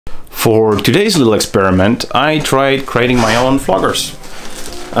For today's little experiment, I tried creating my own floggers.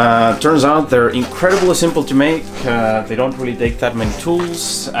 Turns out they're incredibly simple to make. They don't really take that many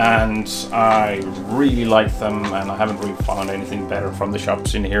tools, and I really like them, and I haven't really found anything better from the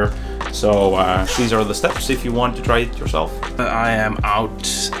shops in here. So these are the steps if you want to try it yourself. I am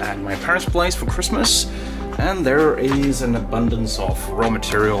out at my parents' place for Christmas, and there is an abundance of raw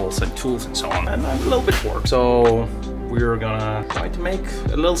materials and tools and so on, and I'm a little bit bored. So we're gonna try to make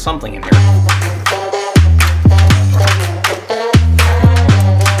a little something in here.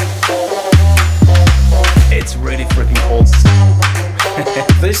 It's really freaking cold.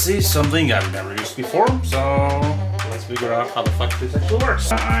 This is something I've never used before, so let's figure out how the fuck this actually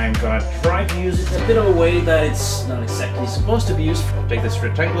works. I'm gonna try to use it a bit of a way that it's not exactly supposed to be used. I'll take this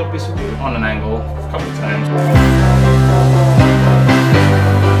rectangular piece of wood on an angle a couple of times.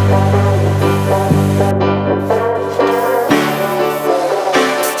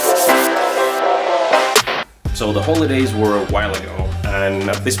 So the holidays were a while ago, and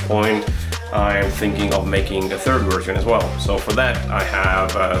at this point I'm thinking of making a third version as well. So for that I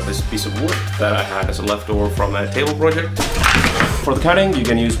have this piece of wood that I had as a leftover from a table project. For the cutting you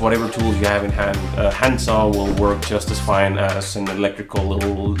can use whatever tools you have in hand. A handsaw will work just as fine as an electrical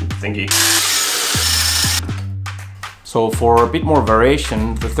little thingy. So for a bit more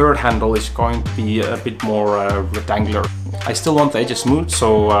variation, the third handle is going to be a bit more rectangular. I still want the edges smooth,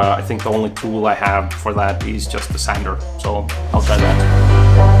 so I think the only tool I have for that is just the sander. So I'll try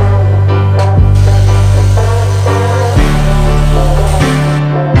that.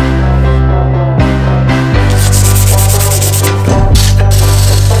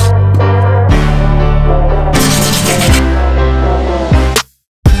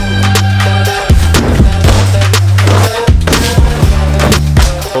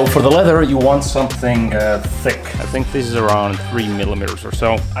 For the leather, you want something thick. I think this is around 3 millimeters or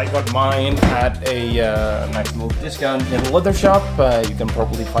so. I got mine at a nice little discount in the leather shop. You can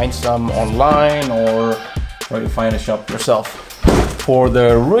probably find some online or try to find a shop yourself. For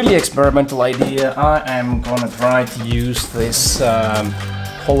the really experimental idea, I am gonna try to use this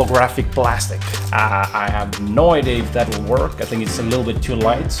holographic plastic. I have no idea if that will work. I think it's a little bit too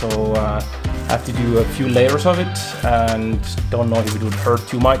light, so I have to do a few layers of it, and don't know if it would hurt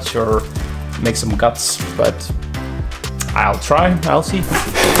too much or make some guts, but I'll try, I'll see.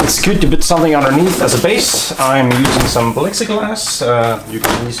 It's good to put something underneath as a base. I'm using some plexiglass. You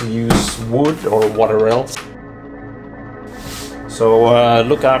can easily use wood or whatever else. So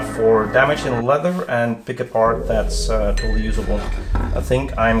look out for damage in the leather and pick a part that's totally usable. I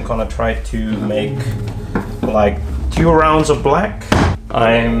think I'm gonna try to make like 2 rounds of black.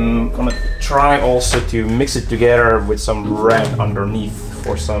 I'm gonna try also to mix it together with some red underneath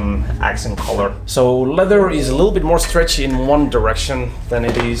for some accent color. So leather is a little bit more stretchy in one direction than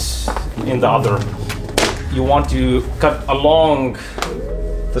it is in the other. You want to cut along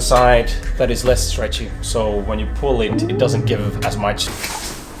the side that is less stretchy, so when you pull it, it doesn't give as much.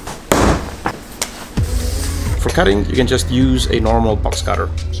 For cutting, you can just use a normal box cutter.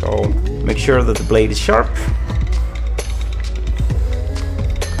 So make sure that the blade is sharp.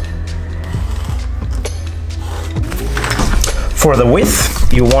 For the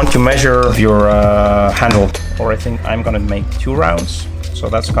width, you want to measure your handle, or I think I'm gonna make 2 rounds. So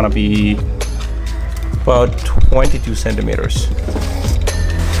that's gonna be about 22 centimeters.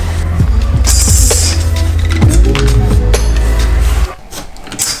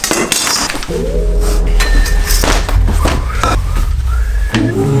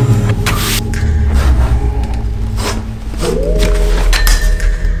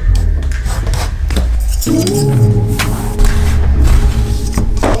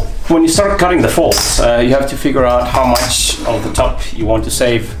 When you start cutting the folds, you have to figure out how much of the top you want to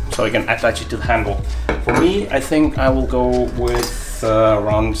save so you can attach it to the handle. For me, I think I will go with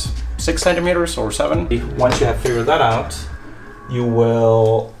around 6 centimeters or 7. Once you have figured that out, you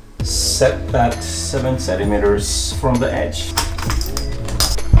will set that 7 centimeters from the edge.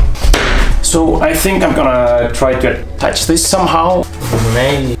 So I think I'm gonna try to attach this somehow.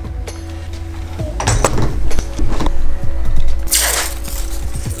 Maybe.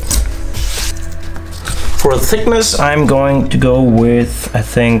 For the thickness, I'm going to go with, I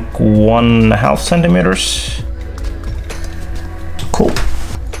think, 1.5 centimeters. Cool.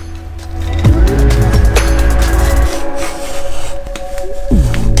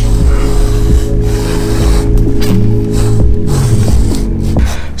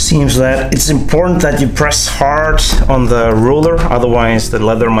 Seems that it's important that you press hard on the ruler, otherwise the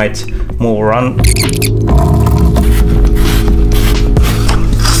leather might move around.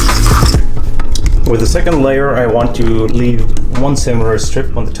 With the second layer, I want to leave 1 centimeter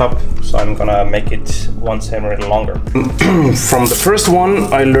strip on the top, so I'm gonna make it 1 centimeter longer. From the first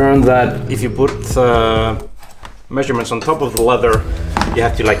one, I learned that if you put measurements on top of the leather, you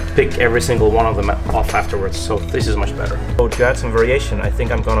have to like pick every single one of them off afterwards, so this is much better. So to add some variation, I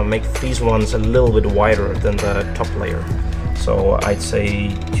think I'm gonna make these ones a little bit wider than the top layer. So I'd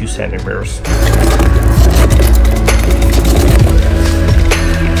say 2 centimeters.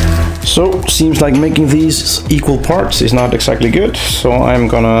 So seems like making these equal parts is not exactly good, so I'm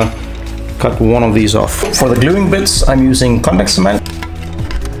gonna cut one of these off. For the gluing bits, I'm using contact cement.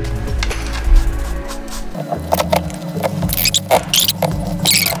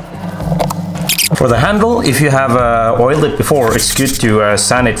 For the handle, if you have oiled it before, it's good to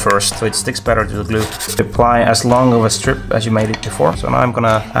sand it first, so it sticks better to the glue. Apply as long of a strip as you made it before. So now I'm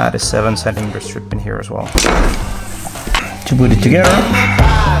gonna add a 7 centimeter strip in here as well. To put it together.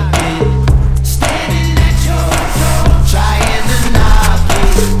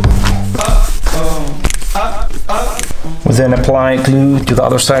 We then apply glue to the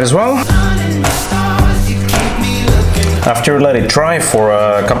other side as well. After let it dry for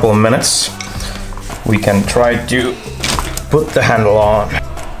a couple of minutes, we can try to put the handle on.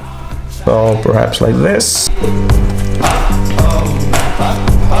 So perhaps like this.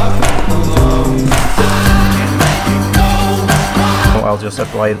 I'll just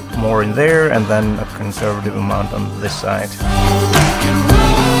apply more in there and then a conservative amount on this side.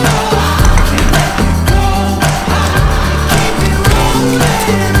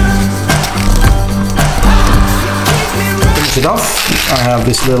 Finish it off. I have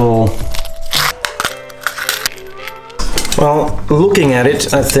this little... Well, looking at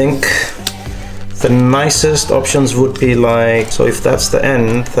it, I think the nicest options would be like, so if that's the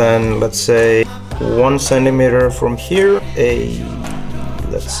end, then let's say 1 centimeter from here,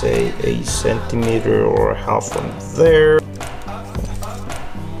 let's say a centimeter or a half from there,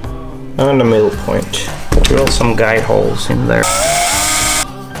 and a middle point. Drill some guide holes in there.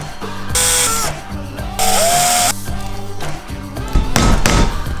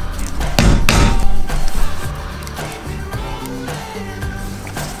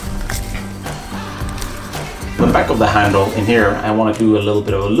 The back of the handle in here, I want to do a little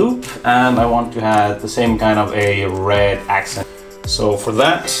bit of a loop, and I want to have the same kind of a red accent. So for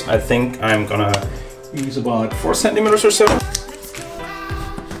that, I think I'm gonna use about 4 centimeters or so.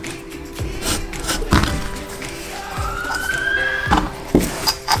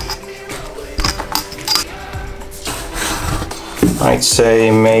 I'd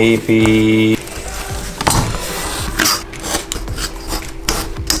say maybe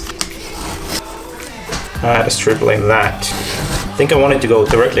add a strip like that. I think I want it to go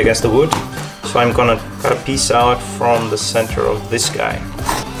directly against the wood, so I'm gonna cut a piece out from the center of this guy.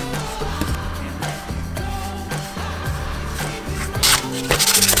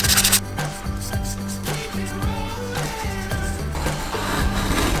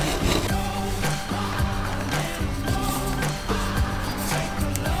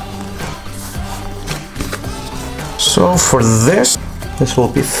 So for this will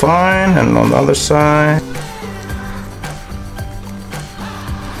be fine, and on the other side.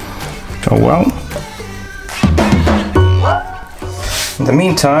 Oh well. In the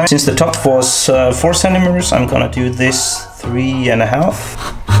meantime, since the top was 4 centimeters, I'm gonna do this 3.5.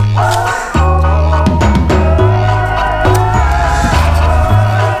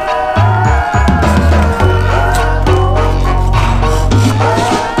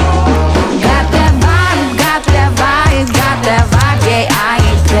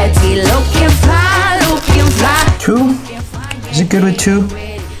 Is it good with 2?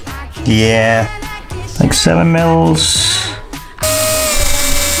 Yeah, like 7 mils.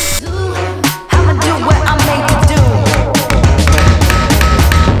 I'ma do what I'm made to do.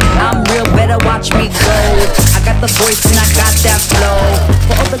 I'm real, better watch me go. I got the voice and I got that flow.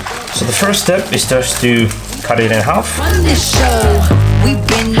 So the first step is just to cut it in half. On this show, we've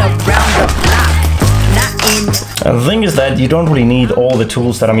been around the block. The thing is that you don't really need all the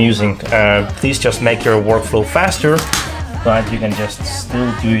tools that I'm using. These just make your workflow faster, but you can just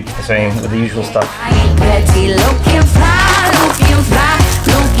still do it the same with the usual stuff.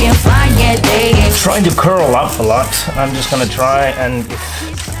 Trying to curl up a lot. I'm just gonna try, and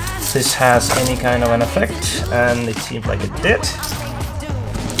if this has any kind of an effect, and it seems like it did.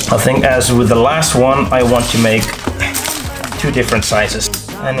 I think as with the last one, I want to make 2 different sizes.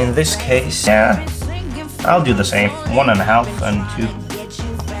 And in this case, yeah, I'll do the same, 1.5 and 2.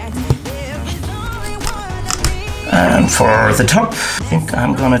 And for the top, I think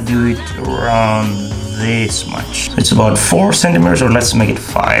I'm gonna do it around this much. So it's about 4 centimeters, or let's make it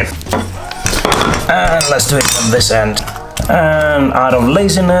 5. And let's do it on this end. And out of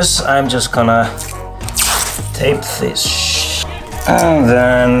laziness, I'm just gonna tape this. And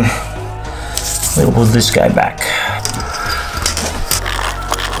then we'll put this guy back.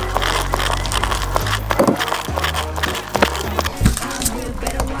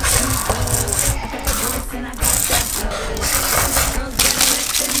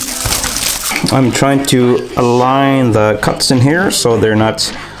 I'm trying to align the cuts in here so they're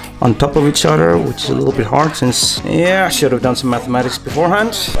not on top of each other, which is a little bit hard since, yeah, I should have done some mathematics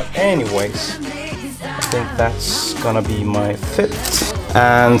beforehand. But anyways, I think that's gonna be my fit.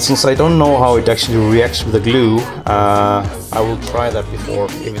 And since I don't know how it actually reacts with the glue, I will try that before.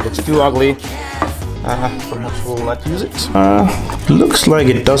 If it looks too ugly, perhaps we'll not use it. Looks like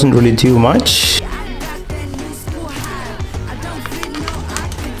it doesn't really do much.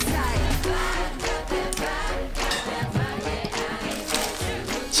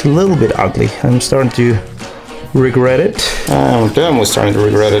 It's a little bit ugly. I'm starting to regret it. I'm definitely starting to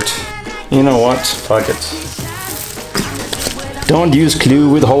regret it. You know what? Fuck it. Don't use glue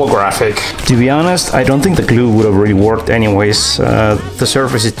with holographic. To be honest, I don't think the glue would have really worked anyways. The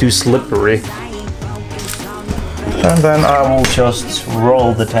surface is too slippery. And then I will just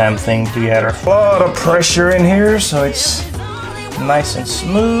roll the damn thing together. A lot of pressure in here, so it's nice and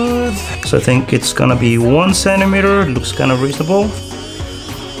smooth. So I think it's gonna be 1 centimeter. It looks kind of reasonable.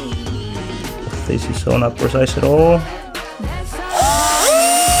 This is so not precise at all.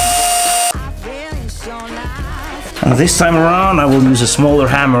 And this time around I will use a smaller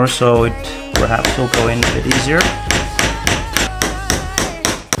hammer so it perhaps will go in a bit easier.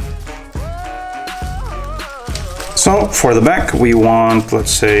 So for the back we want,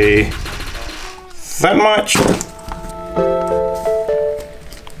 let's say, that much.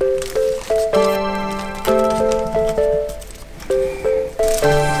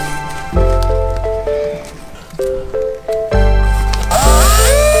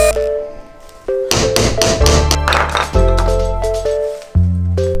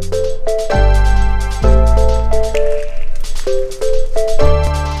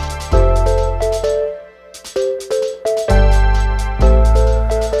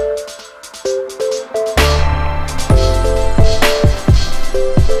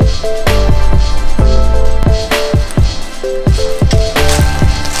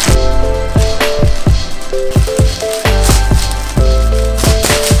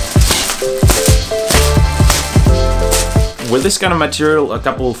 With this kind of material, a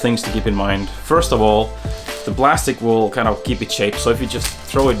couple of things to keep in mind. First of all, the plastic will kind of keep its shape, so if you just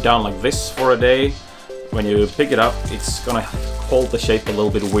throw it down like this for a day, when you pick it up, it's gonna hold the shape a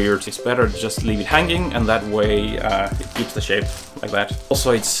little bit weird. It's better to just leave it hanging, and that way it keeps the shape like that.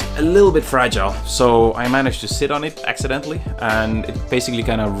 Also, it's a little bit fragile, so I managed to sit on it accidentally, and it basically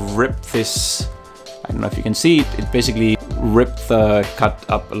kind of ripped this, I don't know if you can see it, it basically ripped the cut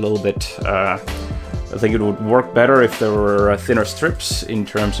up a little bit. I think it would work better if there were thinner strips in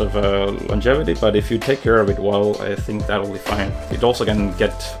terms of longevity, but if you take care of it well, I think that will be fine. It also can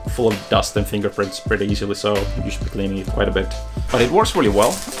get full of dust and fingerprints pretty easily, so you should be cleaning it quite a bit. But it works really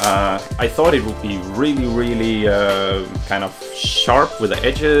well. I thought it would be really kind of sharp with the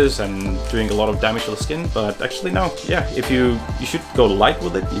edges and doing a lot of damage to the skin, but actually no. Yeah, if you should go light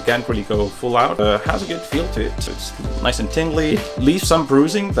with it. You can't really go full out. Has a good feel to it. It's nice and tingly. Leaves some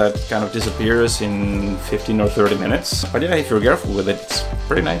bruising that kind of disappears in 15 or 30 minutes. But yeah, if you're careful with it, it's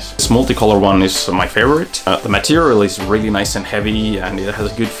pretty nice. This multicolor one is my favorite. The material is really nice and heavy, and it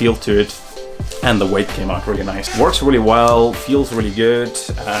has a good feel to it. And the weight came out really nice. Works really well, feels really good,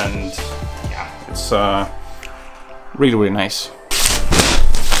 and yeah, it's really nice.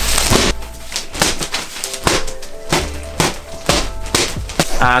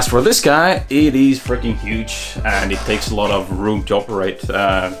 As for this guy, it is freaking huge, and it takes a lot of room to operate.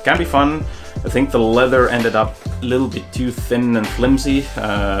 Can be fun. I think the leather ended up a little bit too thin and flimsy.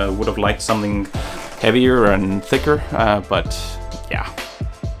 Would have liked something heavier and thicker, but yeah.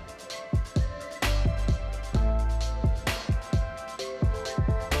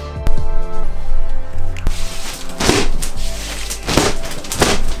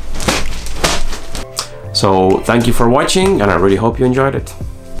 So thank you for watching, and I really hope you enjoyed it.